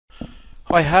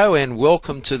Hi ho and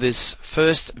welcome to this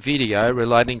first video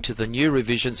relating to the new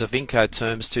revisions of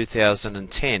Incoterms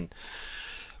 2010.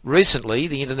 Recently,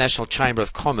 the International Chamber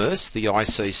of Commerce, the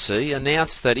ICC,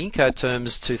 announced that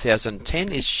Incoterms 2010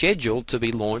 is scheduled to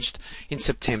be launched in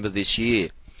September this year.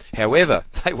 However,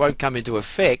 they won't come into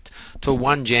effect till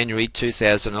 1 January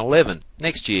 2011,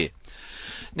 next year.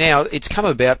 Now, it's come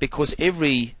about because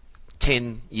every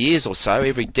 10 years or so,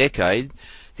 every decade,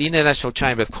 the International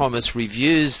Chamber of Commerce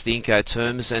reviews the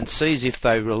Incoterms and sees if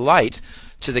they relate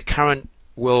to the current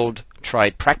world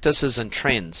trade practices and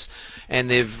trends.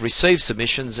 And they've received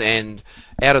submissions, and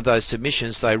out of those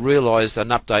submissions they realised an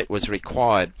update was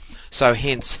required. So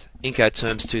hence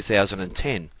Incoterms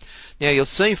 2010. Now you'll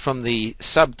see from the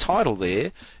subtitle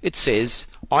there, it says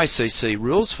ICC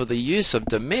rules for the use of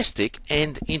domestic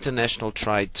and international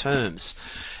trade terms.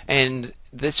 And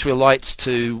this relates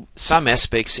to some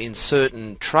aspects in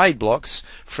certain trade blocks.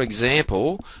 For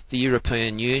example, the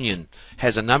European Union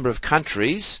has a number of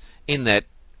countries in that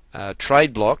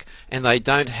trade block, and they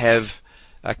don't have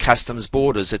customs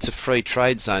borders. It's a free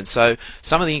trade zone. So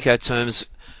some of the Incoterms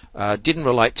didn't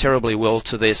relate terribly well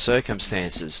to their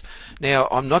circumstances. Now,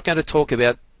 I'm not going to talk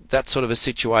about that sort of a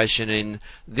situation in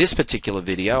this particular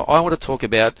video. I want to talk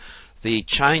about the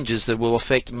changes that will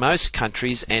affect most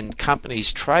countries and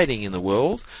companies trading in the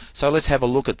world. So let's have a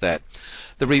look at that.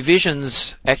 The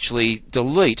revisions actually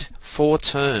delete 4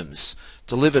 terms: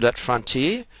 delivered at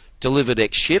frontier, delivered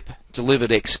ex ship,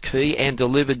 delivered ex key, and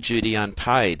delivered duty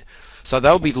unpaid. So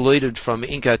they'll be deleted from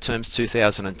Incoterms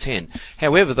 2010.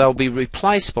 However, they'll be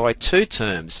replaced by 2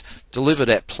 terms: delivered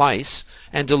at place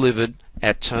and delivered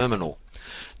at terminal.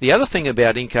 The other thing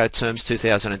about Incoterms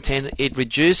 2010, it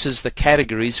reduces the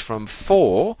categories from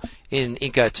 4 in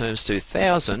Incoterms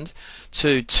 2000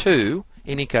 to 2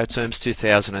 in Incoterms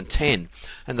 2010.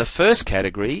 And the first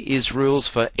category is rules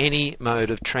for any mode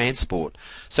of transport.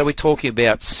 So we're talking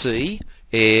about sea,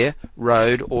 air,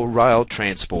 road or rail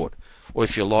transport, or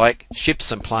if you like,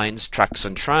 ships and planes, trucks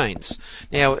and trains.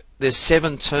 Now there's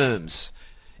 7 terms,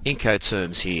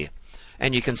 Incoterms here.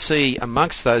 And you can see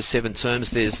amongst those 7 terms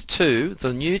there's 2,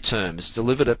 the new terms,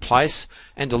 delivered at place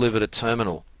and delivered at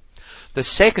terminal. The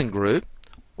second group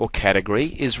or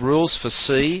category is rules for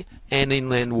sea and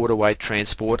inland waterway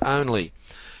transport only.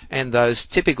 And those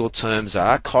typical terms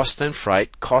are cost and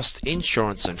freight, cost,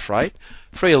 insurance and freight,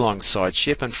 free alongside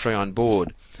ship and free on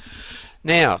board.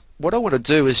 Now, what I want to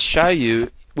do is show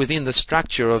you within the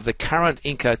structure of the current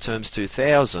Incoterms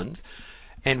 2000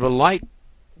 and relate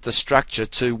the structure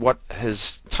to what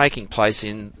has taken place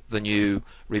in the new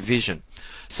revision.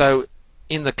 So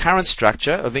in the current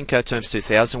structure of Incoterms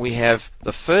 2000 we have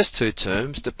the first 2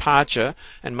 terms, departure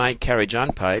and main carriage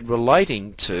unpaid,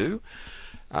 relating to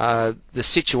the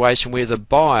situation where the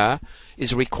buyer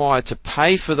is required to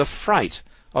pay for the freight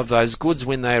of those goods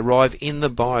when they arrive in the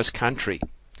buyer's country.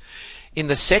 In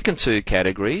the second 2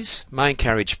 categories, main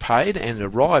carriage paid and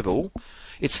arrival,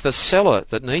 it's the seller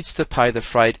that needs to pay the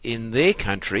freight in their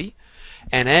country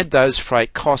and add those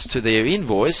freight costs to their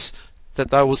invoice that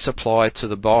they will supply to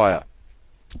the buyer.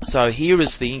 So here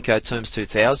is the Incoterms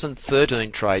 2000,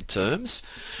 13 trade terms,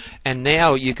 and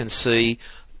now you can see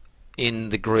in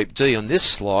the group D on this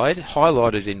slide,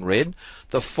 highlighted in red,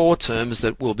 the 4 terms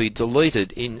that will be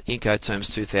deleted in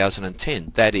Incoterms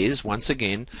 2010. That is, once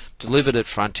again, delivered at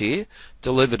frontier,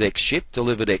 delivered ex ship,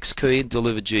 delivered ex key, and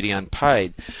delivered duty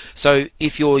unpaid. So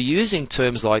if you're using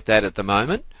terms like that at the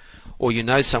moment, or you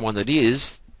know someone that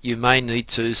is, you may need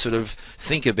to sort of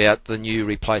think about the new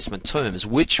replacement terms,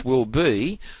 which will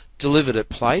be delivered at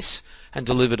place and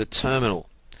delivered at terminal.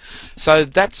 So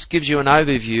that gives you an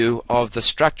overview of the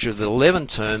structure of the 11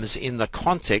 terms in the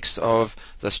context of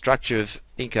the structure of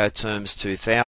Incoterms 2000.